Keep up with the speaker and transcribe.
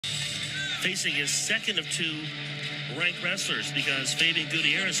facing his second of two ranked wrestlers, because Fabian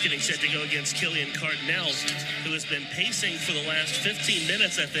Guitierez getting set to go against Killian Cardinal, who has been pacing for the last 15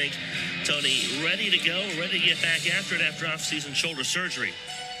 minutes, I think. Tony, ready to go, ready to get back after it after off-season shoulder surgery.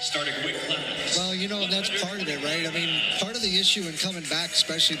 Starting weight class. Well, you know, that's part of it, right? I mean, part of the issue in coming back,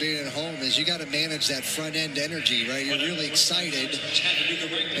 especially being at home, is you got to manage that front-end energy, right? You're really excited,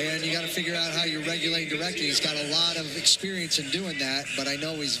 and you got to figure out how you're regulating directly. He's got a lot of experience in doing that, but I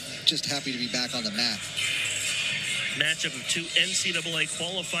know he's just happy to be back on the mat. Matchup of two NCAA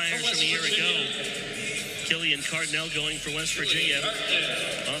qualifiers from a year ago. Killian Cardinal going for West Virginia.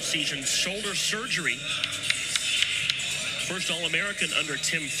 Off-season shoulder surgery. First All-American under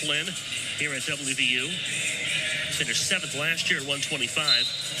Tim Flynn here at WVU. Finished 7th last year at 125.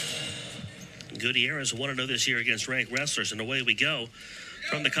 Guitierez 1-0 this year against ranked wrestlers, and away we go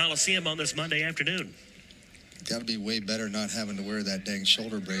from the Coliseum on this Monday afternoon. Got to be way better not having to wear that dang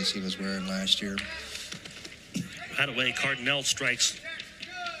shoulder brace he was wearing last year. By the way, Kardinal strikes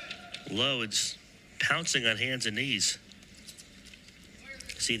low. It's pouncing on hands and knees.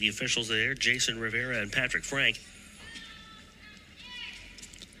 See the officials there, Jason Rivera and Patrick Frank.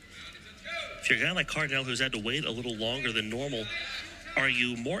 If you're a guy like Kardinal who's had to wait a little longer than normal, are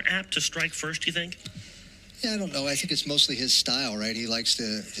you more apt to strike first, do you think? Yeah, I don't know. I think it's mostly his style, right? He likes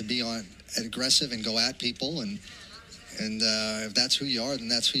to be aggressive and go at people, and if that's who you are, then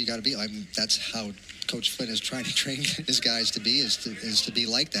that's who you got to be. I mean, that's how Coach Flynn is trying to train his guys to be, is to be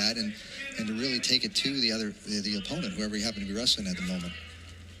like that, and to really take it to the opponent, whoever you happen to be wrestling at the moment.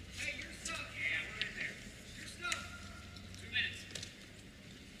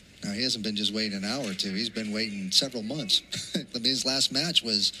 Now, he hasn't been just waiting an hour or two. He's been waiting several months. I mean, his last match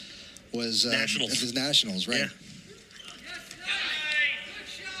was Nationals. His Nationals, right? Yeah.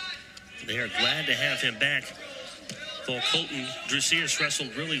 They are glad to have him back. Though Colton Drusius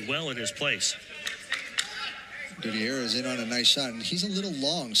wrestled really well in his place. Guitierez in on a nice shot, and he's a little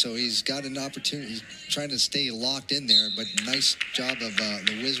long, so he's got an opportunity. He's trying to stay locked in there, but nice job of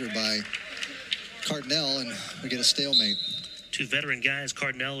the wizard by Cardinal, and we get a stalemate. Two veteran guys.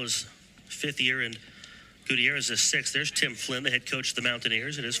 Cardinal is 5th year, and Guitierez is 6th. There's Tim Flynn, the head coach of the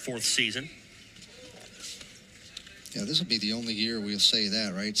Mountaineers, in his 4th season. Yeah, this will be the only year we'll say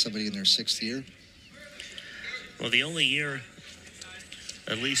that, right? Somebody in their 6th year. Well, the only year,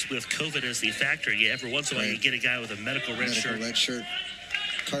 at least with COVID as the factor, every once in a while you get a guy with a medical red shirt.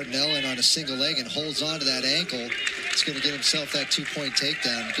 Cardinal in on a single leg and holds on to that ankle. He's going to get himself that 2-point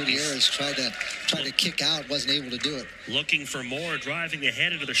takedown. Guitierez tried to kick out, wasn't able to do it. Looking for more, driving the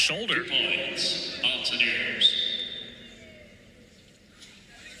head into the shoulder. 2 points, Mountaineers.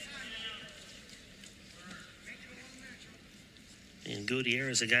 And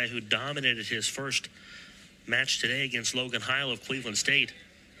Guitierez, a guy who dominated his first match today against Logan Heil of Cleveland State.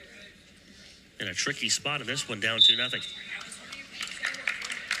 In a tricky spot in this one, down 2-0.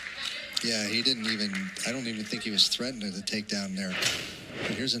 Yeah, I don't even think he was threatened to the takedown there.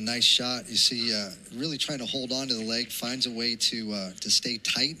 But here's a nice shot. You see, really trying to hold on to the leg, finds a way to stay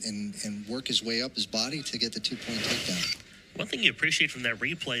tight and work his way up his body to get the 2-point takedown. One thing you appreciate from that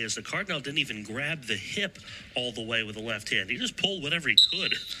replay is the Cardinal didn't even grab the hip all the way with the left hand. He just pulled whatever he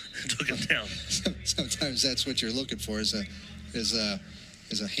could and took him down. Sometimes that's what you're looking for, is a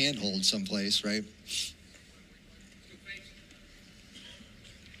handhold someplace, right?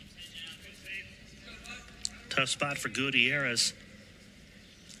 Tough spot for Guitierez.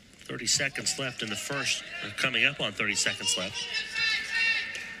 30 seconds left in the first, or coming up on 30 seconds left.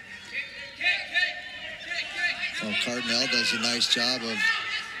 Oh, Cardinal does a nice job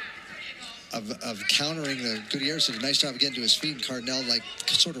of countering the Guitierez. Did a nice job of getting to his feet, and Cardinal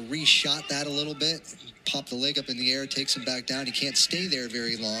sort of reshot that a little bit, popped the leg up in the air, takes him back down. He can't stay there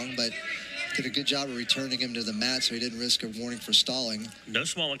very long, but did a good job of returning him to the mat so he didn't risk a warning for stalling. No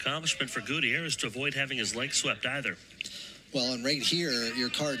small accomplishment for Guitierez to avoid having his leg swept either. Well, and right here, your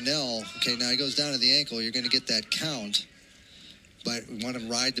Cardinal, okay, now he goes down to the ankle. You're going to get that count. But we want to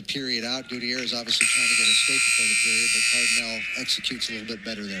ride the period out. Guitierez obviously trying to get a escape before the period, but Cardinal executes a little bit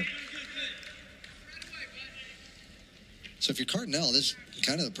better there. So if you're Cardinal, this is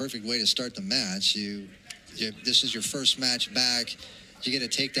kind of the perfect way to start the match. This is your first match back. You get a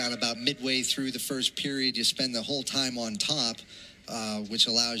takedown about midway through the first period. You spend the whole time on top, which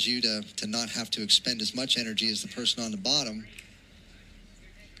allows you to not have to expend as much energy as the person on the bottom.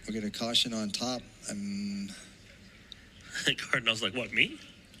 We'll get a caution on top. Cardinal's like, what, me?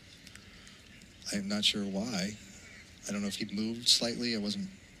 I'm not sure why. I don't know if he moved slightly. It wasn't.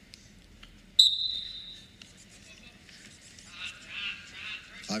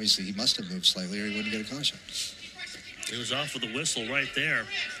 Obviously, he must have moved slightly or he wouldn't get a caution. He was off with a whistle right there.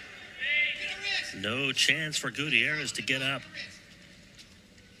 No chance for Guitierez to get up.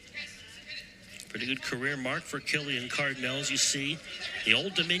 Pretty good career mark for Killian Kardinal, as you see. The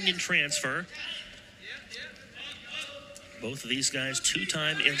Old Dominion transfer. Both of these guys,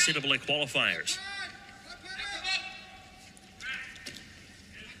 two-time NCAA qualifiers.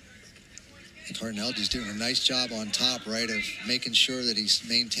 Kardinal just doing a nice job on top, right, of making sure that he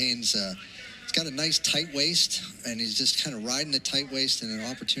maintains, he's got a nice tight waist, and he's just kind of riding the tight waist and an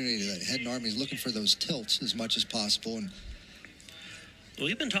opportunity to head and arm. He's looking for those tilts as much as possible. And well,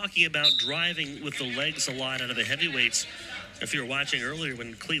 we've been talking about driving with the legs a lot out of the heavyweights, if you were watching earlier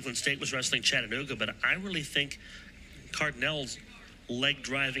when Cleveland State was wrestling Chattanooga, but I really think Cardinal's leg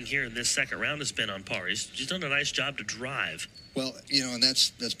driving here in this second round has been on par. He's done a nice job to drive. Well, you know, and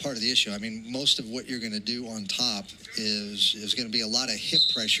that's part of the issue. I mean, most of what you're going to do on top is going to be a lot of hip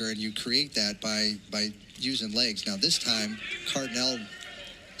pressure, and you create that by using legs. Now, this time, Cardinal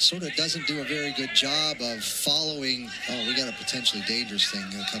sort of doesn't do a very good job of following. Oh, we got a potentially dangerous thing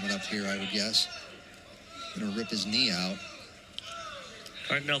coming up here, I would guess. Going to rip his knee out.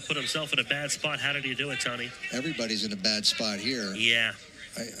 Cardinal put himself in a bad spot. How did he do it, Tony? Everybody's in a bad spot here. Yeah.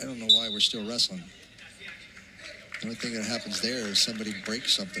 I don't know why we're still wrestling. The only thing that happens there is somebody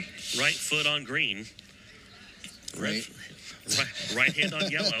breaks something. Right foot on green. Right hand on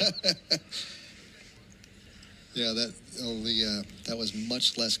yellow. Yeah, that was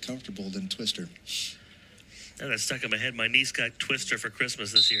much less comfortable than Twister. And that stuck in my head. My niece got Twister for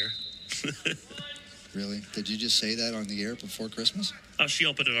Christmas this year. Really? Did you just say that on the air before Christmas? Oh, she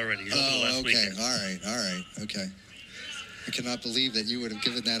opened it already. Oh, okay. All right. Okay. I cannot believe that you would have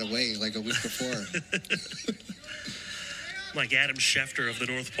given that away like a week before. Like Adam Schefter of the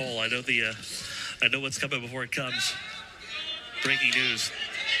North Pole. I know what's coming before it comes. Breaking news.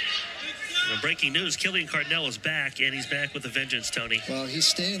 Breaking news, Killian Kardinal is back, and he's back with a vengeance, Tony. Well, he's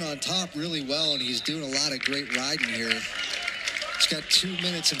staying on top really well, and he's doing a lot of great riding here. He's got 2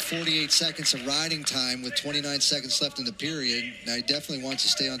 minutes and 48 seconds of riding time with 29 seconds left in the period. Now, he definitely wants to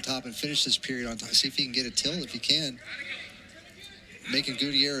stay on top and finish this period on top. See if he can get a tilt if he can. Making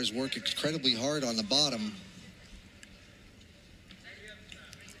Guitierez work incredibly hard on the bottom.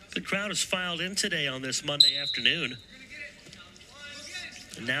 The crowd has filed in today on this Monday afternoon.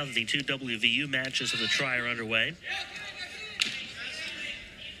 And now that the two WVU matches of the try are underway.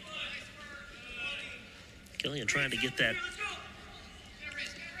 Killian trying to get that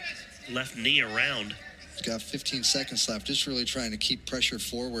left knee around. He's got 15 seconds left, just really trying to keep pressure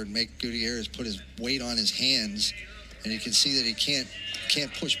forward, make Guitierez put his weight on his hands. And you can see that he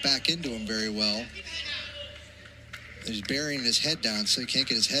can't push back into him very well. He's burying his head down, so he can't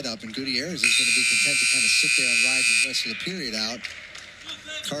get his head up. And Guitierez is going to be content to kind of sit there and ride the rest of the period out.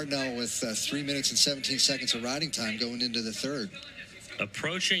 Cardinal with 3 minutes and 17 seconds of riding time going into the third.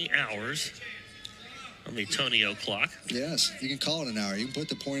 Approaching hours on the Tonio clock. Yes, you can call it an hour. You can put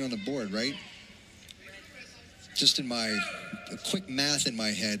the point on the board, right? Just in my quick math in my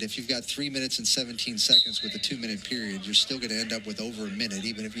head, if you've got 3 minutes and 17 seconds with a 2 minute period, you're still going to end up with over a minute,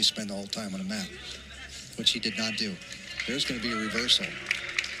 even if you spend the whole time on a mat, which he did not do. There's going to be a reversal.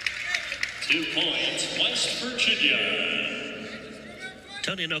 2 points, West Virginia.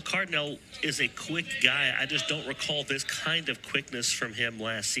 Tony, Cardinal is a quick guy. I just don't recall this kind of quickness from him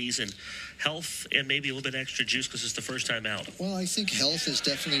last season. Health and maybe a little bit extra juice because it's the first time out. Well, I think health is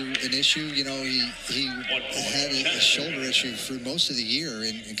definitely an issue. You know, he had a shoulder issue for most of the year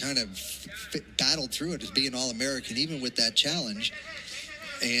and kind of battled through it as being All-American, even with that challenge.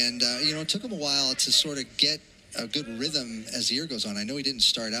 And, it took him a while to sort of get a good rhythm as the year goes on. I know he didn't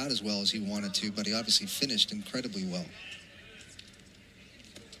start out as well as he wanted to, but he obviously finished incredibly well.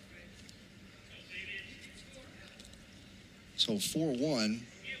 So 4-1.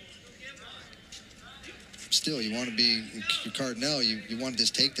 Still, you want to be your Cardinal. You want this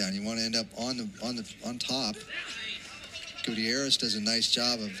takedown. You want to end up on top. Guitierez does a nice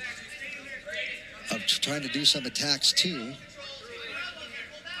job of trying to do some attacks too.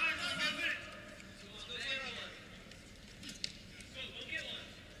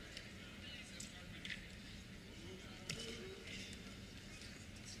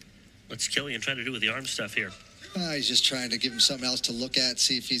 What's Killian trying to do with the arm stuff here? He's just trying to give him something else to look at,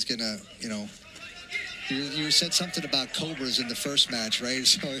 see if he's going to, You said something about Cobras in the first match, right?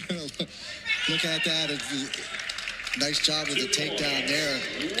 So look at that. Nice job with the takedown there.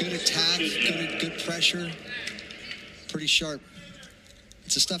 Good attack, good pressure. Pretty sharp.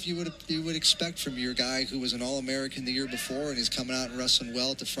 It's the stuff you would expect from your guy who was an All-American the year before and he's coming out and wrestling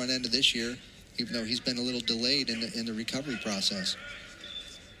well at the front end of this year, even though he's been a little delayed in the recovery process.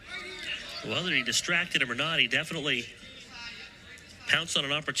 Whether he distracted him or not, he definitely pounce on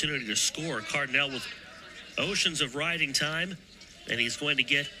an opportunity to score. Kardinal with oceans of riding time, and he's going to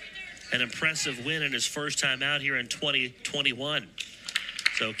get an impressive win in his first time out here in 2021.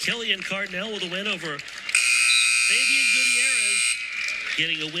 So Killian Kardinal with a win over Fabian Guitierez,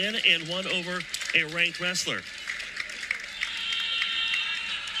 getting a win and one over a ranked wrestler.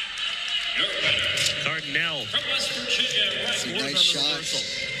 Kardinal. Nice shot.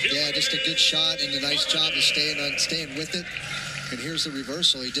 Yeah, just a good shot and a nice job of staying with it. And here's the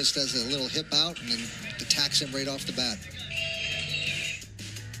reversal. He just does a little hip out and then attacks him right off the bat.